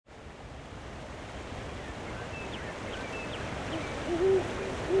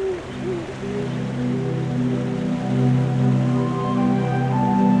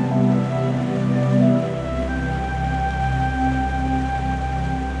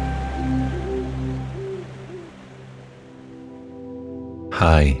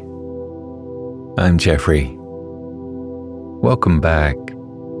Hi, I'm Jeffrey. Welcome back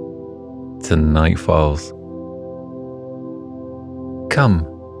to Night Falls. Come,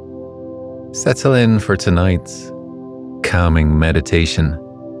 settle in for tonight's calming meditation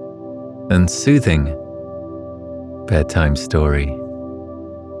and soothing bedtime story.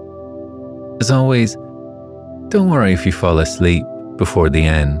 As always, don't worry if you fall asleep before the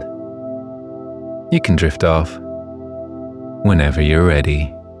end. You can drift off whenever you're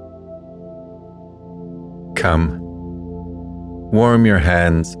ready. Come, warm your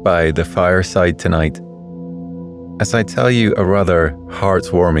hands by the fireside tonight as I tell you a rather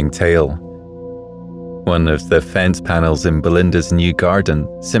heart-warming tale. One of the fence panels in Belinda's new garden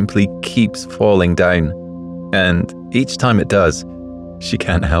simply keeps falling down, and each time it does, she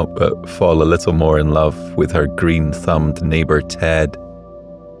can't help but fall a little more in love with her green-thumbed neighbour Ted,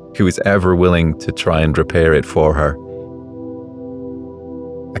 who is ever willing to try and repair it for her.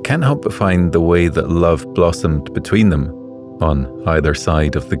 I can't help but find the way that love blossomed between them, on either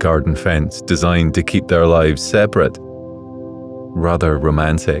side of the garden fence designed to keep their lives separate, rather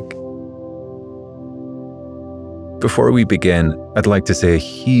romantic. Before we begin, I'd like to say a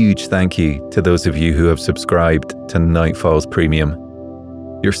huge thank you to those of you who have subscribed to Night Falls Premium.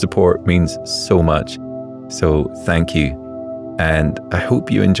 Your support means so much, so thank you. And I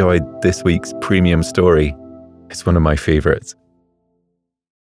hope you enjoyed this week's premium story. It's one of my favourites.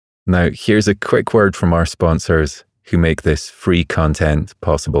 Now, here's a quick word from our sponsors who make this free content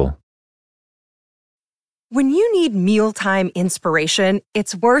possible. When you need mealtime inspiration,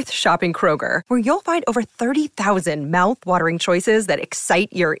 it's worth shopping Kroger, where you'll find over 30,000 mouth-watering choices that excite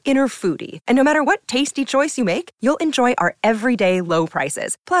your inner foodie. And no matter what tasty choice you make, you'll enjoy our everyday low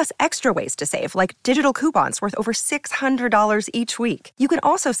prices, plus extra ways to save, like digital coupons worth over $600 each week. You can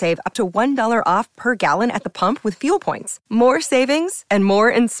also save up to $1 off per gallon at the pump with fuel points. More savings and more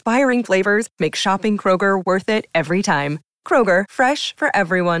inspiring flavors make shopping Kroger worth it every time. Kroger, fresh for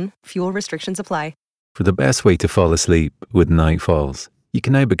everyone. Fuel restrictions apply. For the best way to fall asleep with Night Falls, you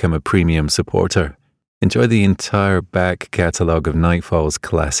can now become a premium supporter. Enjoy the entire back catalogue of Night Falls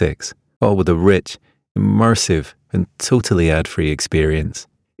classics, all with a rich, immersive, and totally ad-free experience.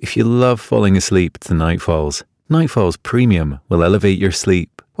 If you love falling asleep to Night Falls Premium will elevate your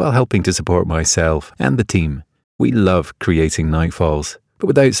sleep while helping to support myself and the team. We love creating Night Falls, but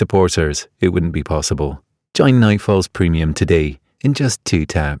without supporters, it wouldn't be possible. Join Night Falls Premium today in just 2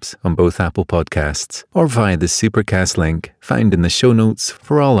 taps on both Apple Podcasts or via the Supercast link found in the show notes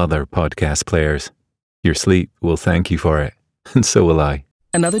for all other podcast players. Your sleep will thank you for it, and so will I.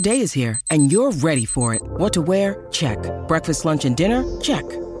 Another day is here, and you're ready for it. What to wear? Check. Breakfast, lunch, and dinner? Check.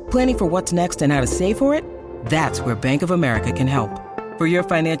 Planning for what's next and how to save for it? That's where Bank of America can help. For your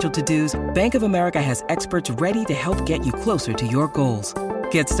financial to-dos, Bank of America has experts ready to help get you closer to your goals.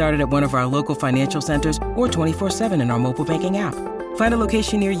 Get started at one of our local financial centers or 24/7 in our mobile banking app. Find a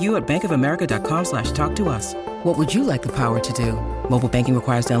location near you at bankofamerica.com/talktous. What would you like the power to do? Mobile banking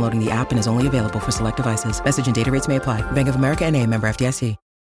requires downloading the app and is only available for select devices. Message and data rates may apply. Bank of America NA, member FDIC.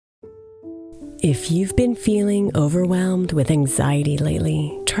 If you've been feeling overwhelmed with anxiety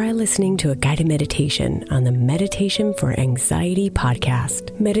lately, try listening to a guided meditation on the Meditation for Anxiety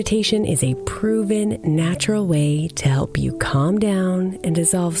podcast. Meditation is a proven, natural way to help you calm down and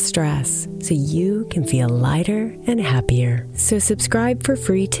dissolve stress so you can feel lighter and happier. So subscribe for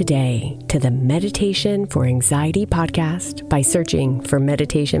free today to the Meditation for Anxiety podcast by searching for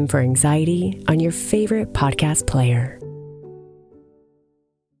Meditation for Anxiety on your favorite podcast player.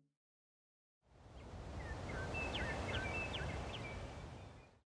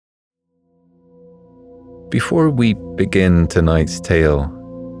 Before we begin tonight's tale,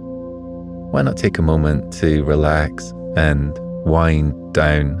 why not take a moment to relax and wind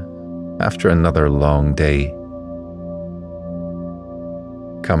down after another long day?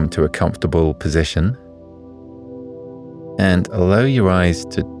 Come to a comfortable position and allow your eyes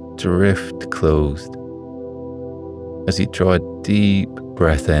to drift closed as you draw a deep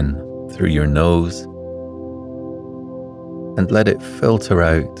breath in through your nose and let it filter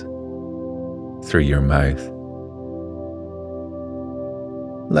out through your mouth.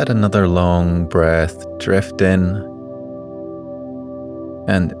 Let another long breath drift in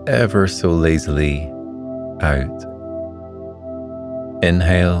and ever so lazily out.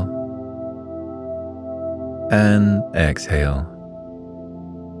 Inhale and exhale,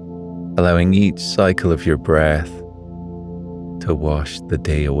 allowing each cycle of your breath to wash the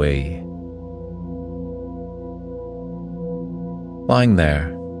day away. Lying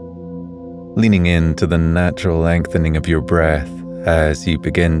there, leaning into the natural lengthening of your breath as you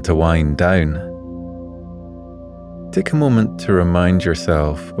begin to wind down, take a moment to remind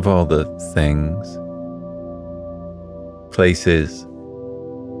yourself of all the things, places,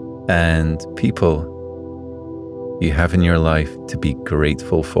 and people you have in your life to be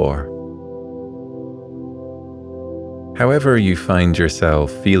grateful for. However you find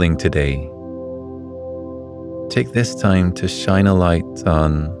yourself feeling today, take this time to shine a light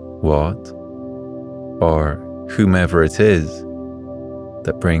on what, or whomever it is,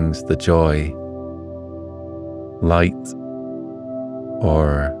 that brings the joy, light,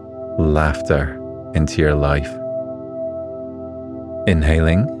 or laughter into your life.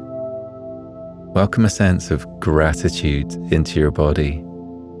 Inhaling, welcome a sense of gratitude into your body.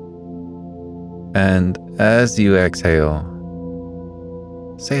 And as you exhale,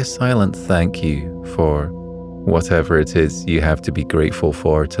 say a silent thank you for whatever it is you have to be grateful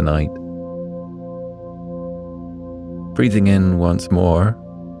for tonight. Breathing in once more,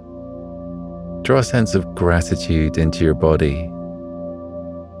 draw a sense of gratitude into your body.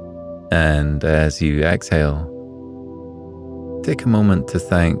 And as you exhale, take a moment to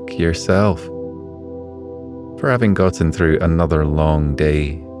thank yourself for having gotten through another long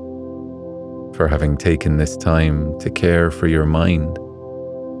day, for having taken this time to care for your mind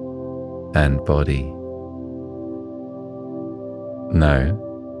and body. Now,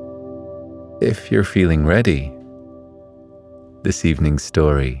 if you're feeling ready, this evening's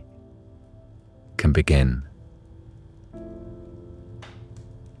story can begin.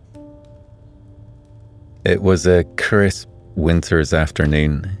 It was a crisp winter's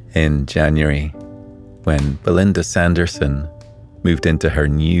afternoon in January when Belinda Sanderson moved into her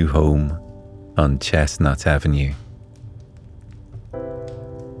new home on Chestnut Avenue.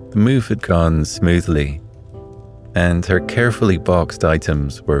 The move had gone smoothly, and her carefully boxed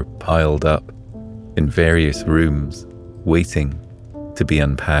items were piled up in various rooms, waiting to be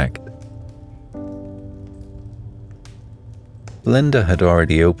unpacked. Belinda had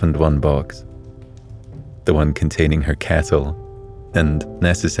already opened one box, the one containing her kettle and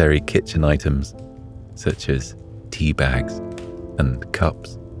necessary kitchen items such as tea bags and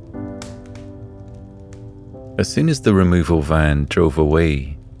cups. As soon as the removal van drove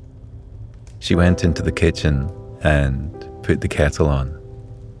away, she went into the kitchen and put the kettle on.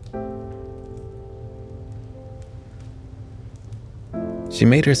 She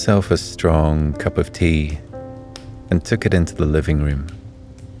made herself a strong cup of tea and took it into the living room.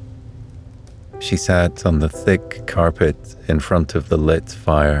 She sat on the thick carpet in front of the lit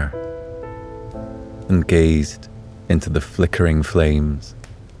fire and gazed into the flickering flames.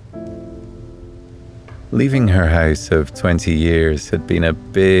 Leaving her house of 20 years had been a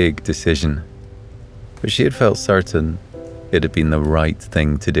big decision, but she had felt certain it had been the right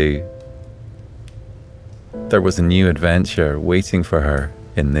thing to do. There was a new adventure waiting for her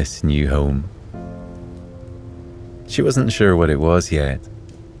in this new home. She wasn't sure what it was yet,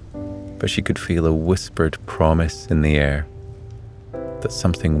 but she could feel a whispered promise in the air that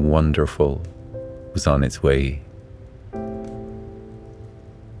something wonderful was on its way.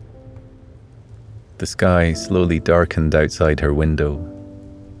 The sky slowly darkened outside her window,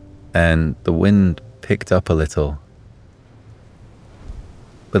 and the wind picked up a little.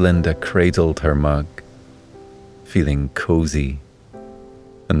 Belinda cradled her mug, feeling cozy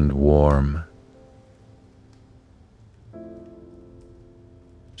and warm.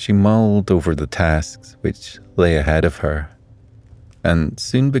 She mulled over the tasks which lay ahead of her, and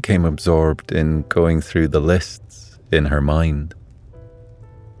soon became absorbed in going through the lists in her mind.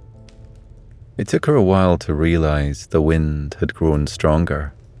 It took her a while to realize the wind had grown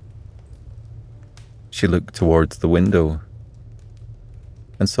stronger. She looked towards the window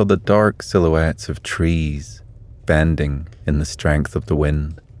and saw the dark silhouettes of trees bending in the strength of the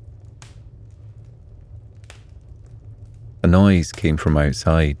wind. A noise came from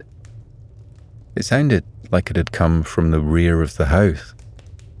outside. It sounded like it had come from the rear of the house.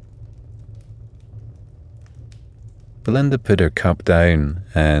 Belinda put her cup down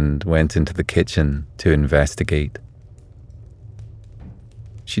and went into the kitchen to investigate.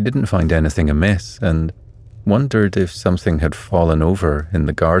 She didn't find anything amiss and wondered if something had fallen over in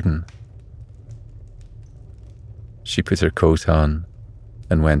the garden. She put her coat on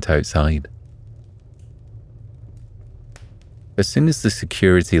and went outside. As soon as the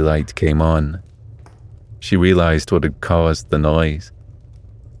security light came on, she realized what had caused the noise.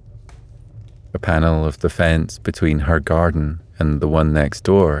 A panel of the fence between her garden and the one next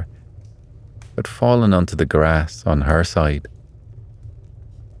door had fallen onto the grass on her side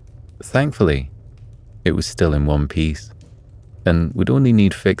Thankfully, it was still in one piece and would only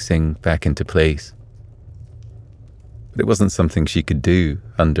need fixing back into place. But it wasn't something she could do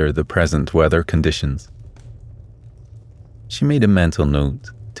under the present weather conditions. She made a mental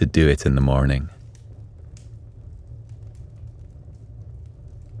note to do it in the morning.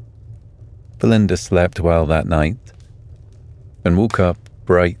 Belinda slept well that night and woke up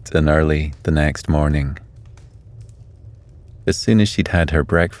bright and early the next morning. As soon as she'd had her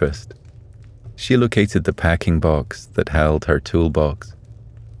breakfast, she located the packing box that held her toolbox.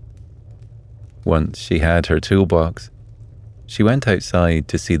 Once she had her toolbox, she went outside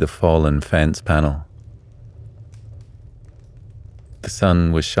to see the fallen fence panel. The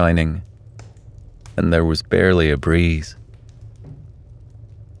sun was shining, and there was barely a breeze.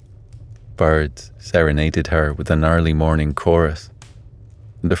 Birds serenaded her with an early morning chorus,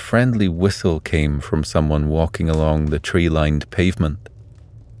 and a friendly whistle came from someone walking along the tree-lined pavement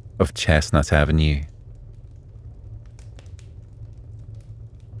of Chestnut Avenue.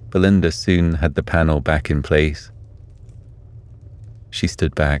 Belinda soon had the panel back in place. She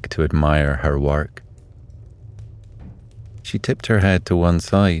stood back to admire her work. She tipped her head to one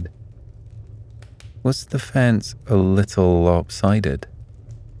side. Was the fence a little lopsided?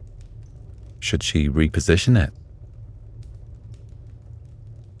 Should she reposition it?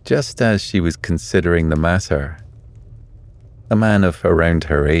 Just as she was considering the matter, a man of around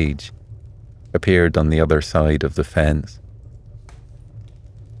her age appeared on the other side of the fence.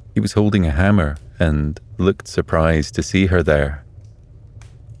 He was holding a hammer and looked surprised to see her there.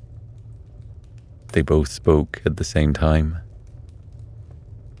 They both spoke at the same time.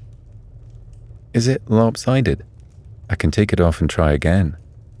 "Is it lopsided? I can take it off and try again,"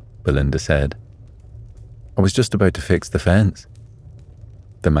 Belinda said. "I was just about to fix the fence,"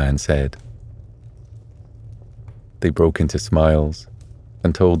 the man said. They broke into smiles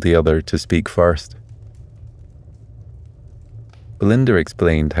and told the other to speak first. Belinda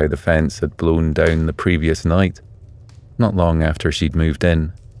explained how the fence had blown down the previous night, not long after she'd moved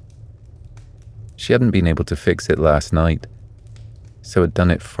in. She hadn't been able to fix it last night, so had done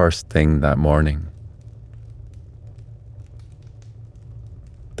it first thing that morning.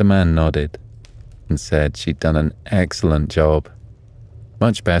 The man nodded and said she'd done an excellent job,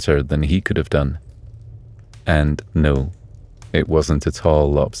 much better than he could have done. And no, it wasn't at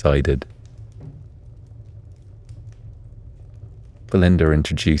all lopsided. Belinda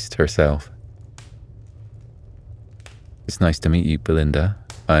introduced herself. "It's nice to meet you, Belinda.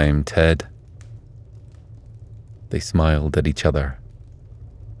 I'm Ted." They smiled at each other.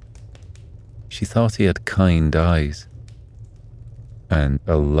 She thought he had kind eyes and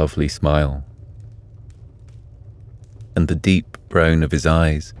a lovely smile. And the deep brown of his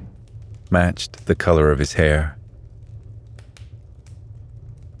eyes matched the colour of his hair.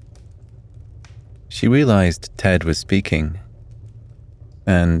 She realised Ted was speaking,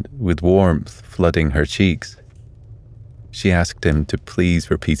 and with warmth flooding her cheeks, she asked him to please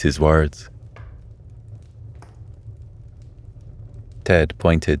repeat his words. Ted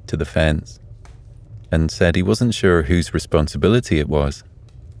pointed to the fence and said he wasn't sure whose responsibility it was,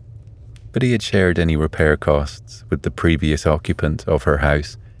 but he had shared any repair costs with the previous occupant of her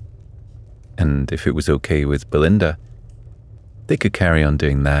house, and if it was okay with Belinda, they could carry on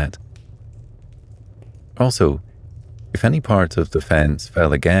doing that. Also, if any part of the fence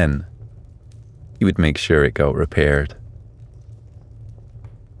fell again, he would make sure it got repaired.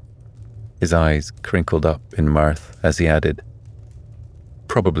 His eyes crinkled up in mirth as he added,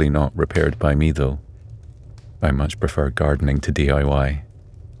 "Probably not repaired by me, though. I much prefer gardening to DIY."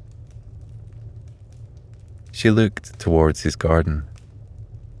 She looked towards his garden.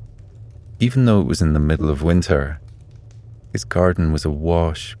 Even though it was in the middle of winter, his garden was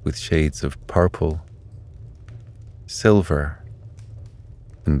awash with shades of purple, silver,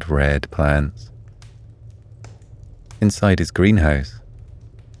 and red plants. Inside his greenhouse,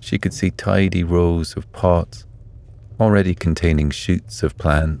 she could see tidy rows of pots already containing shoots of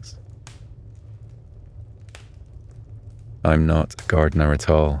plants. "I'm not a gardener at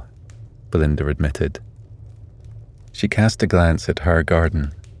all," Belinda admitted. She cast a glance at her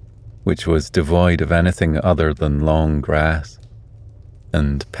garden, which was devoid of anything other than long grass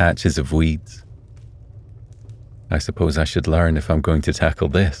and patches of weeds. "I suppose I should learn if I'm going to tackle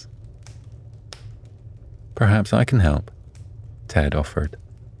this." "Perhaps I can help," Ted offered.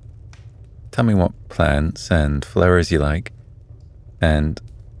 "Tell me what plants and flowers you like, and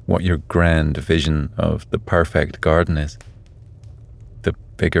what your grand vision of the perfect garden is. The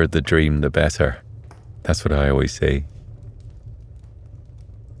bigger the dream, the better. That's what I always say."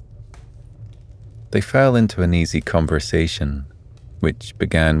 They fell into an easy conversation which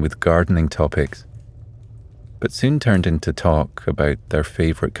began with gardening topics, but soon turned into talk about their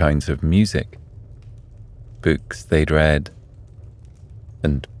favourite kinds of music, books they'd read,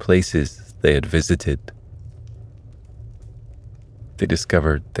 and places they had visited. They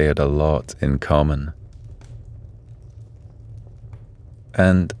discovered they had a lot in common.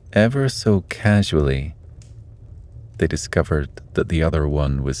 And ever so casually, they discovered that the other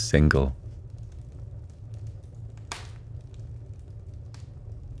one was single.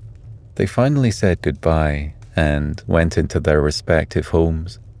 They finally said goodbye and went into their respective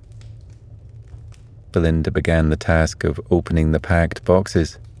homes. Belinda began the task of opening the packed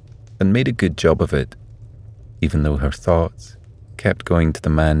boxes and made a good job of it, even though her thoughts kept going to the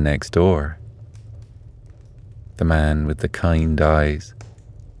man next door. The man with the kind eyes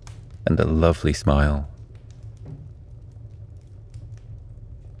and a lovely smile.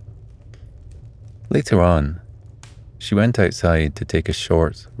 Later on, she went outside to take a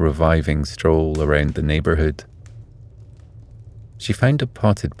short, reviving stroll around the neighbourhood. She found a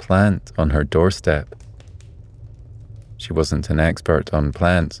potted plant on her doorstep. She wasn't an expert on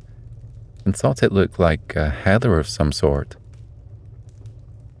plants and thought it looked like a heather of some sort.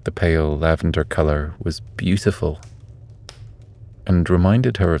 The pale lavender colour was beautiful and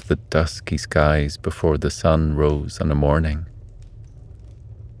reminded her of the dusky skies before the sun rose on a morning.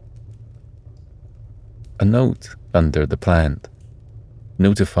 A note under the plant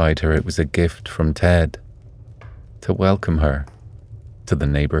notified her it was a gift from Ted to welcome her to the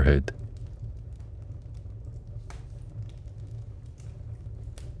neighbourhood.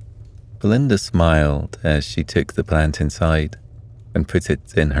 Belinda smiled as she took the plant inside and put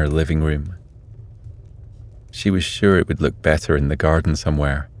it in her living room. She was sure it would look better in the garden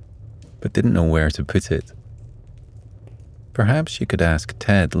somewhere, but didn't know where to put it. Perhaps she could ask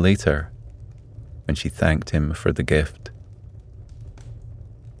Ted later, when she thanked him for the gift.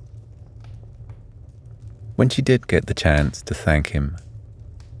 When she did get the chance to thank him,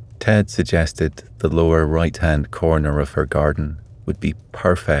 Ted suggested the lower right-hand corner of her garden would be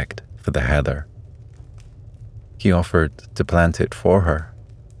perfect for the heather. He offered to plant it for her.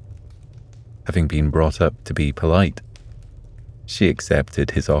 Having been brought up to be polite, she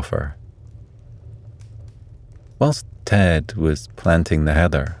accepted his offer. Whilst Ted was planting the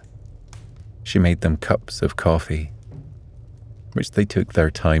heather, she made them cups of coffee, which they took their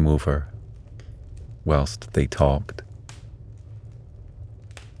time over whilst they talked.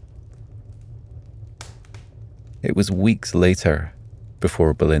 It was weeks later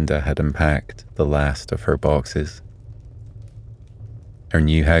before Belinda had unpacked the last of her boxes. Her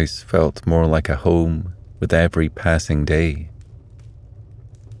new house felt more like a home with every passing day.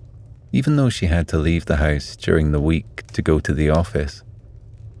 Even though she had to leave the house during the week to go to the office,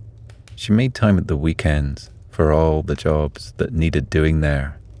 she made time at the weekends for all the jobs that needed doing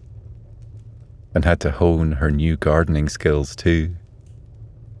there, and had to hone her new gardening skills too.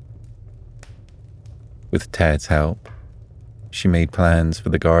 With Ted's help, she made plans for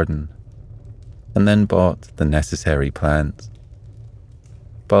the garden and then bought the necessary plants,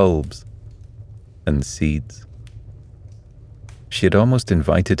 bulbs, and seeds. She had almost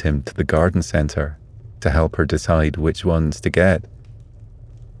invited him to the garden centre to help her decide which ones to get,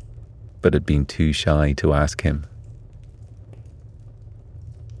 but had been too shy to ask him.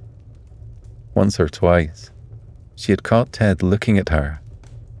 Once or twice, she had caught Ted looking at her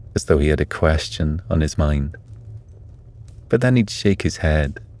as though he had a question on his mind. But then he'd shake his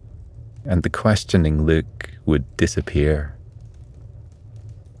head, and the questioning look would disappear.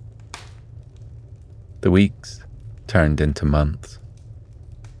 The weeks turned into months.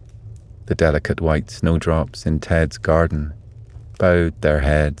 The delicate white snowdrops in Ted's garden bowed their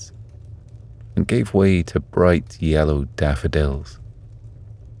heads and gave way to bright yellow daffodils.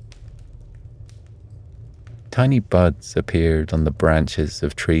 Tiny buds appeared on the branches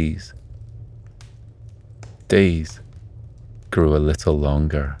of trees. Days grew a little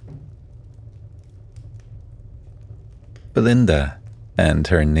longer. Belinda and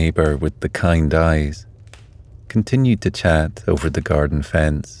her neighbour with the kind eyes continued to chat over the garden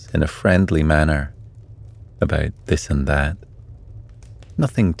fence in a friendly manner about this and that.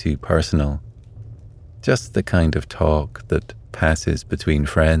 Nothing too personal, just the kind of talk that passes between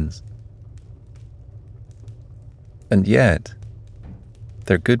friends. And yet,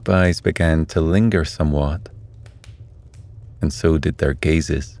 their goodbyes began to linger somewhat, and so did their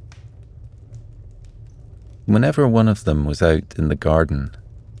gazes. Whenever one of them was out in the garden,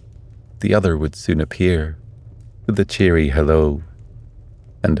 the other would soon appear with a cheery hello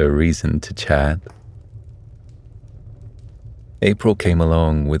and a reason to chat. April came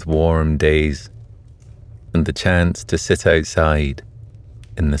along with warm days and the chance to sit outside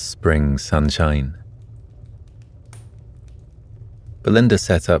in the spring sunshine. Belinda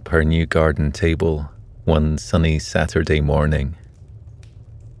set up her new garden table one sunny Saturday morning.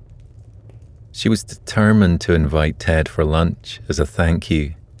 She was determined to invite Ted for lunch as a thank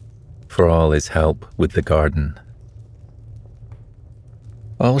you for all his help with the garden.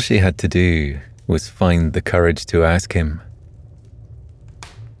 All she had to do was find the courage to ask him.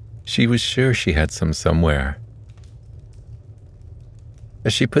 She was sure she had some somewhere.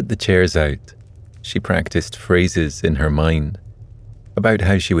 As she put the chairs out, she practiced phrases in her mind about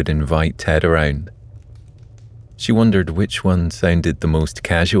how she would invite Ted around. She wondered which one sounded the most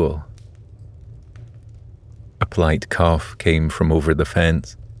casual. A polite cough came from over the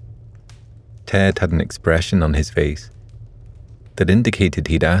fence. Ted had an expression on his face that indicated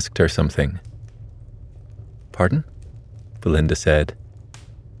he'd asked her something. "Pardon?" Belinda said.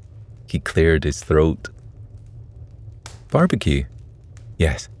 He cleared his throat. "Barbecue?"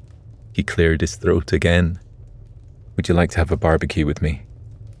 "Yes." He cleared his throat again. "Would you like to have a barbecue with me?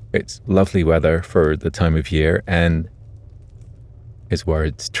 It's lovely weather for the time of year and..." His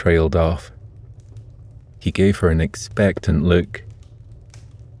words trailed off. He gave her an expectant look.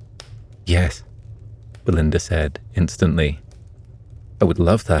 "Yes," Belinda said instantly. "I would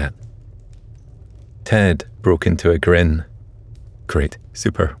love that." Ted broke into a grin. "Great,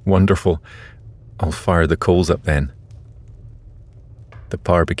 super, wonderful. I'll fire the coals up then." The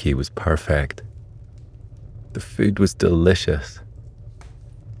barbecue was perfect. The food was delicious.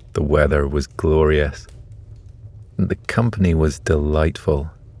 The weather was glorious. And the company was delightful.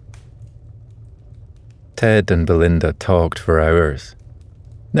 Ted and Belinda talked for hours,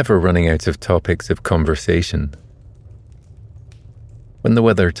 never running out of topics of conversation. When the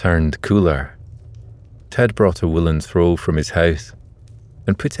weather turned cooler, Ted brought a woolen throw from his house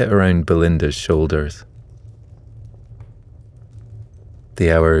and put it around Belinda's shoulders.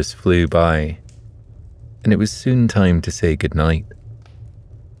 The hours flew by, and it was soon time to say goodnight.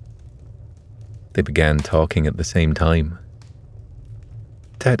 They began talking at the same time.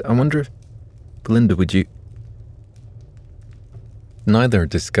 "Ted, I wonder if... Belinda, would you..." Neither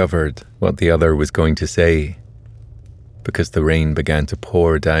discovered what the other was going to say, because the rain began to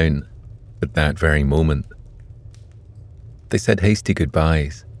pour down at that very moment. They said hasty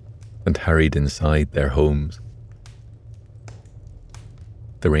goodbyes and hurried inside their homes.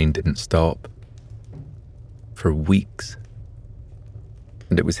 The rain didn't stop for weeks,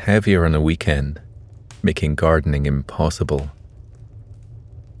 and it was heavier on a weekend, making gardening impossible.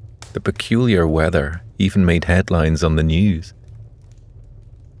 The peculiar weather even made headlines on the news.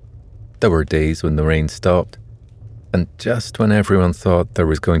 There were days when the rain stopped, and just when everyone thought there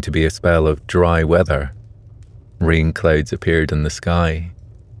was going to be a spell of dry weather, rain clouds appeared in the sky,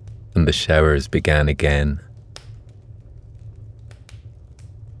 and the showers began again.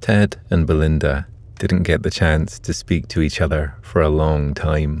 Ted and Belinda didn't get the chance to speak to each other for a long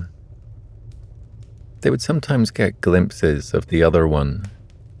time. They would sometimes get glimpses of the other one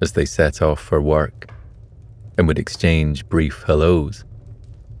as they set off for work and would exchange brief hellos.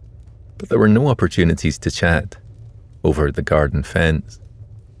 But there were no opportunities to chat over the garden fence.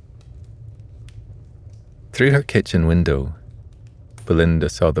 Through her kitchen window, Belinda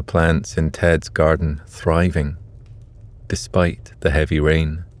saw the plants in Ted's garden thriving, despite the heavy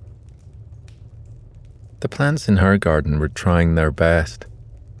rain. The plants in her garden were trying their best,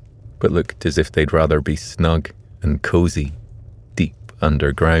 but looked as if they'd rather be snug and cozy, deep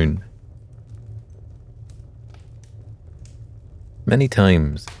underground. Many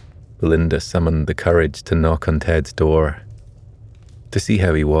times, Belinda summoned the courage to knock on Ted's door, to see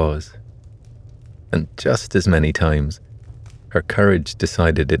how he was. And just as many times, her courage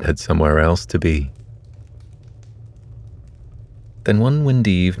decided it had somewhere else to be. Then one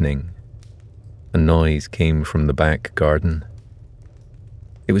windy evening, a noise came from the back garden.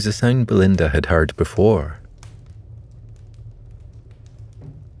 It was a sound Belinda had heard before.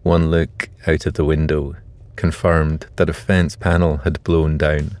 One look out of the window confirmed that a fence panel had blown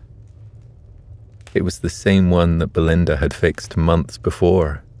down. It was the same one that Belinda had fixed months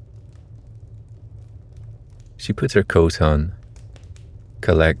before. She put her coat on,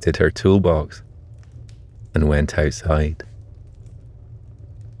 collected her toolbox, and went outside.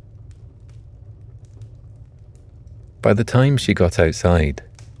 By the time she got outside,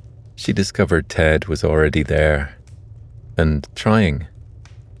 she discovered Ted was already there and trying,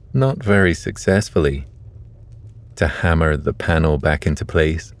 not very successfully, to hammer the panel back into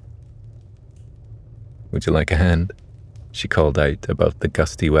place. "Would you like a hand?" she called out above the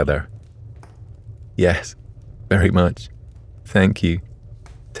gusty weather. "Yes, very much. Thank you,"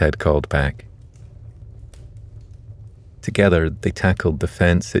 Ted called back. Together, they tackled the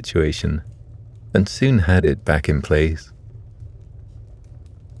fence situation and soon had it back in place.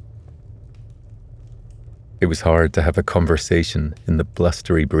 It was hard to have a conversation in the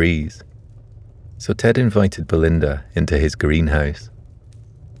blustery breeze, so Ted invited Belinda into his greenhouse.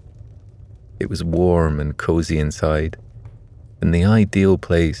 It was warm and cozy inside, and the ideal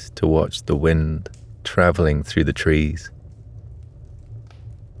place to watch the wind travelling through the trees.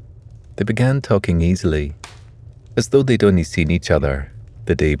 They began talking easily, as though they'd only seen each other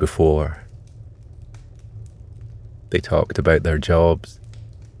the day before. They talked about their jobs,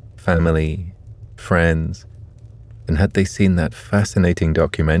 family, friends, and had they seen that fascinating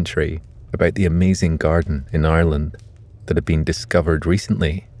documentary about the amazing garden in Ireland that had been discovered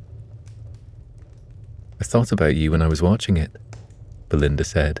recently. "I thought about you when I was watching it," Belinda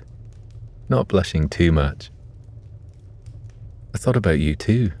said, not blushing too much. "I thought about you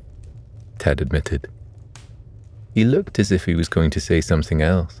too," Ted admitted. He looked as if he was going to say something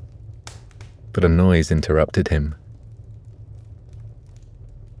else, but a noise interrupted him.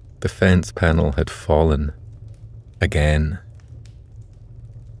 The fence panel had fallen. Again.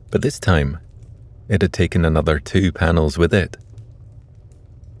 But this time, it had taken another 2 panels with it.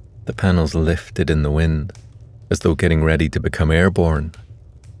 The panels lifted in the wind, as though getting ready to become airborne.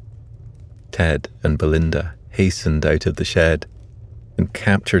 Ted and Belinda hastened out of the shed and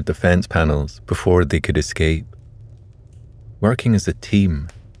captured the fence panels before they could escape. Working as a team,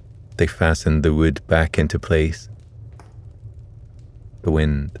 they fastened the wood back into place. The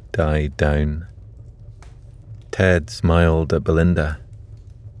wind died down. Ted smiled at Belinda.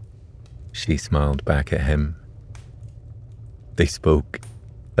 She smiled back at him. They spoke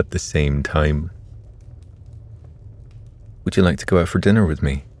at the same time. "Would you like to go out for dinner with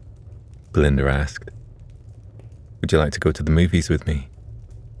me?" Belinda asked. "Would you like to go to the movies with me?"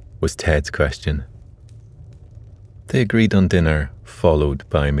 was Ted's question. They agreed on dinner, followed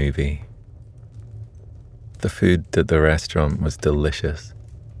by a movie. The food at the restaurant was delicious.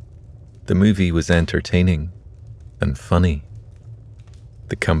 The movie was entertaining and funny.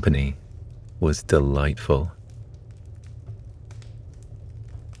 The company was delightful.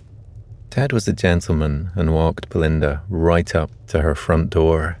 Ted was a gentleman and walked Belinda right up to her front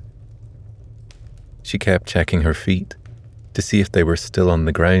door. She kept checking her feet to see if they were still on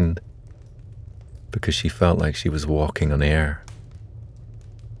the ground, because she felt like she was walking on air.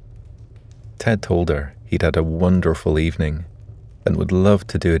 Ted told her he'd had a wonderful evening and would love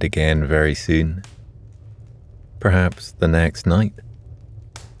to do it again very soon. Perhaps the next night.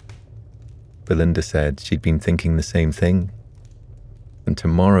 Belinda said she'd been thinking the same thing, and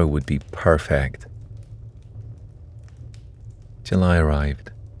tomorrow would be perfect. July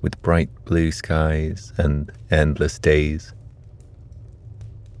arrived with bright blue skies and endless days.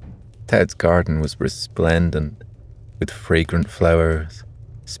 Ted's garden was resplendent with fragrant flowers,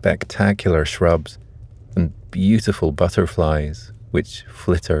 spectacular shrubs, and beautiful butterflies which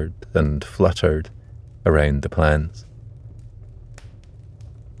flittered and fluttered around the plants.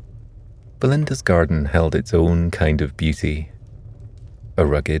 Belinda's garden held its own kind of beauty, a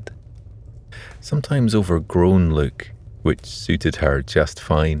rugged, sometimes overgrown look which suited her just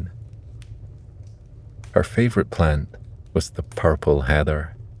fine. Her favourite plant was the purple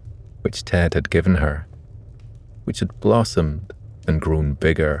heather, which Ted had given her, which had blossomed and grown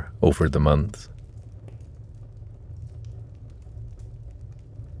bigger over the months.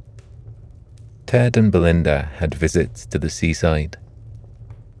 Ted and Belinda had visits to the seaside.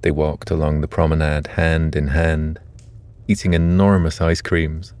 They walked along the promenade hand in hand, eating enormous ice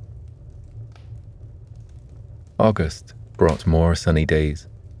creams. August brought more sunny days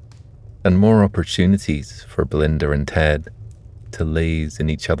and more opportunities for Belinda and Ted to laze in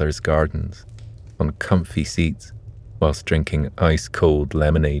each other's gardens on comfy seats whilst drinking ice-cold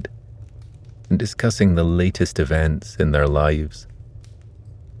lemonade and discussing the latest events in their lives.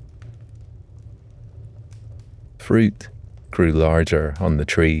 Fruit grew larger on the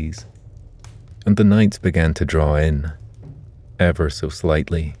trees, and the nights began to draw in, ever so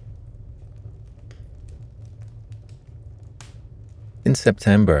slightly. In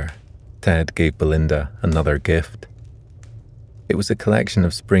September, Ted gave Belinda another gift. It was a collection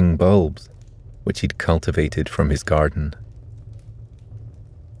of spring bulbs, which he'd cultivated from his garden.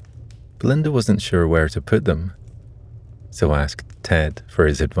 Belinda wasn't sure where to put them, so asked Ted for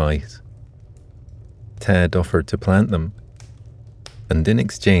his advice. Ted offered to plant them, and in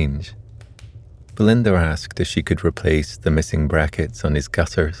exchange, Belinda asked if she could replace the missing brackets on his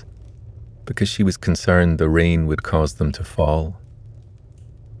gutters, because she was concerned the rain would cause them to fall.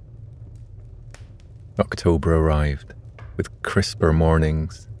 October arrived, with crisper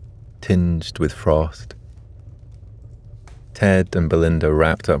mornings, tinged with frost. Ted and Belinda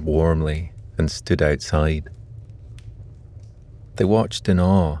wrapped up warmly and stood outside. They watched in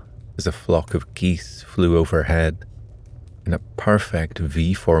awe as a flock of geese flew overhead in a perfect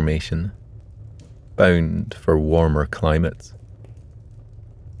V formation, bound for warmer climates.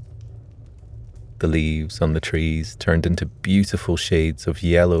 The leaves on the trees turned into beautiful shades of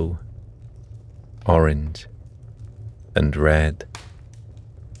yellow, orange, and red.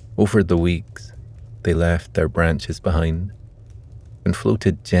 Over the weeks, they left their branches behind and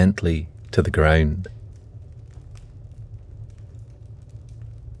floated gently to the ground.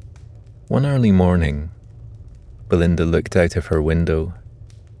 One early morning, Belinda looked out of her window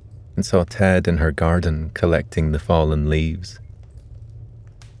and saw Ted in her garden collecting the fallen leaves.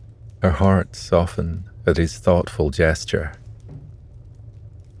 Her heart softened at his thoughtful gesture.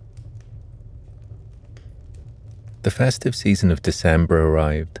 The festive season of December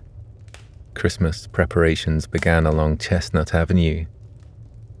arrived. Christmas preparations began along Chestnut Avenue,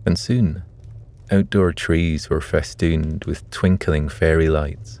 and soon outdoor trees were festooned with twinkling fairy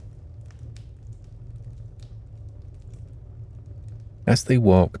lights. As they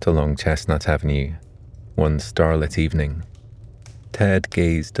walked along Chestnut Avenue one starlit evening, Ted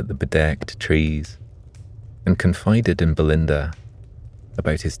gazed at the bedecked trees and confided in Belinda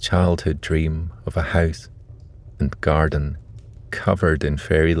about his childhood dream of a house and garden covered in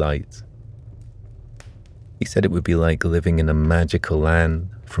fairy lights. He said it would be like living in a magical land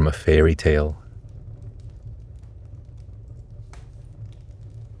from a fairy tale.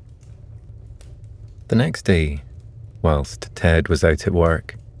 The next day, whilst Ted was out at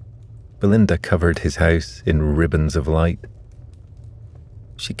work, Belinda covered his house in ribbons of light.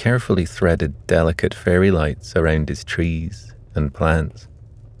 She carefully threaded delicate fairy lights around his trees and plants.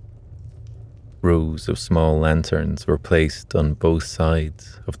 Rows of small lanterns were placed on both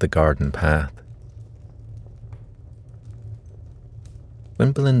sides of the garden path.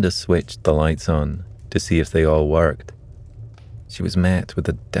 When Belinda switched the lights on to see if they all worked, she was met with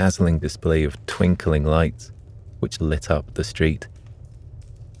a dazzling display of twinkling lights which lit up the street.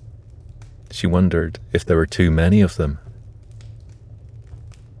 She wondered if there were too many of them.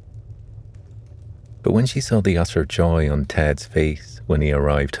 But when she saw the utter joy on Ted's face when he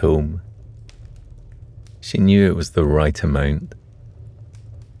arrived home, she knew it was the right amount.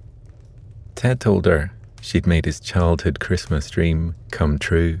 Ted told her she'd made his childhood Christmas dream come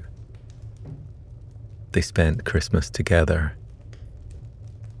true. They spent Christmas together.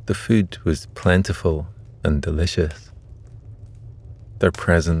 The food was plentiful and delicious. Their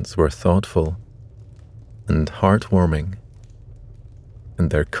presents were thoughtful and heartwarming, and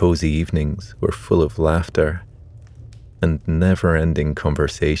their cozy evenings were full of laughter and never-ending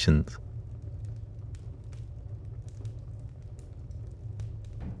conversations.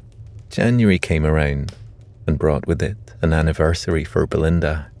 January came around and brought with it an anniversary for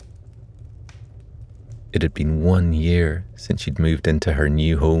Belinda. It had been 1 year since she'd moved into her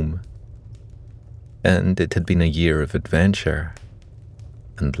new home, and it had been a year of adventure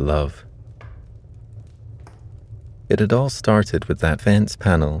and love. It had all started with that fence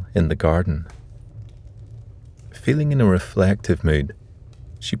panel in the garden. Feeling in a reflective mood,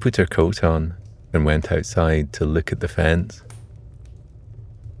 she put her coat on and went outside to look at the fence.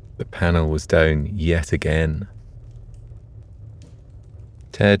 The panel was down yet again.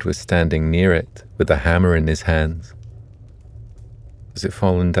 Ted was standing near it with a hammer in his hands. "Has it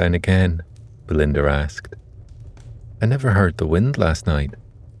fallen down again?" Belinda asked. "I never heard the wind last night."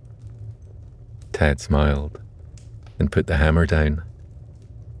 Ted smiled and put the hammer down.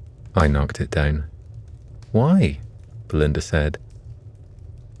 "I knocked it down." "Why?" Belinda said.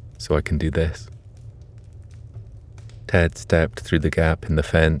 "So I can do this." Ted stepped through the gap in the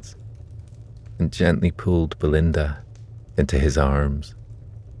fence and gently pulled Belinda into his arms.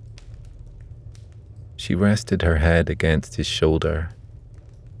 She rested her head against his shoulder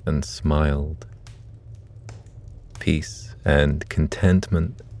and smiled. Peace and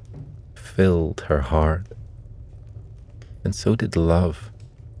contentment filled her heart, and so did love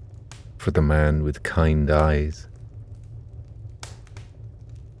for the man with kind eyes.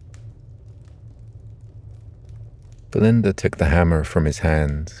 Belinda took the hammer from his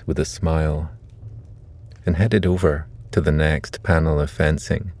hands with a smile and headed over to the next panel of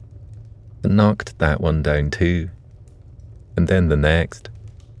fencing and knocked that one down too, and then the next.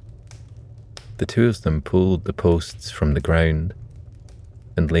 The two of them pulled the posts from the ground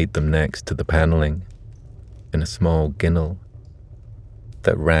and laid them next to the panelling in a small ginnel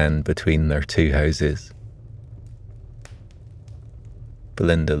that ran between their two houses.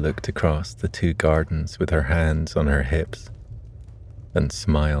 Belinda looked across the two gardens with her hands on her hips and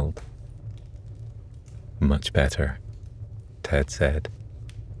smiled. Much better. Ted said.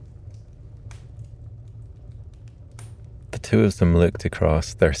 The two of them looked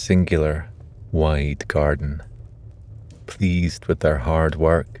across their singular, wide garden, pleased with their hard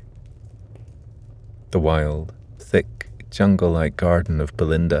work. The wild, thick, jungle-like garden of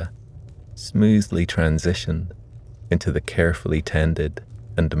Belinda smoothly transitioned into the carefully tended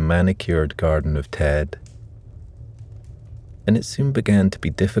and manicured garden of Ted. And it soon began to be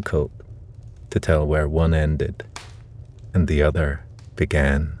difficult to tell where one ended and the other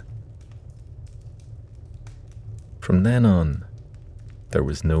began. From then on, there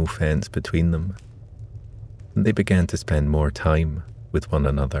was no fence between them, and they began to spend more time with one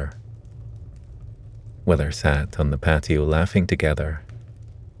another, whether sat on the patio laughing together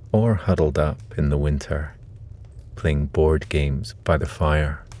or huddled up in the winter, playing board games by the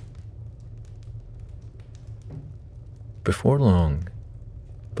fire. Before long,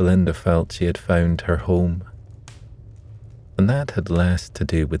 Belinda felt she had found her home, and that had less to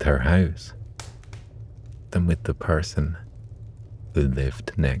do with her house than with the person who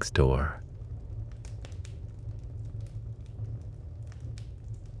lived next door.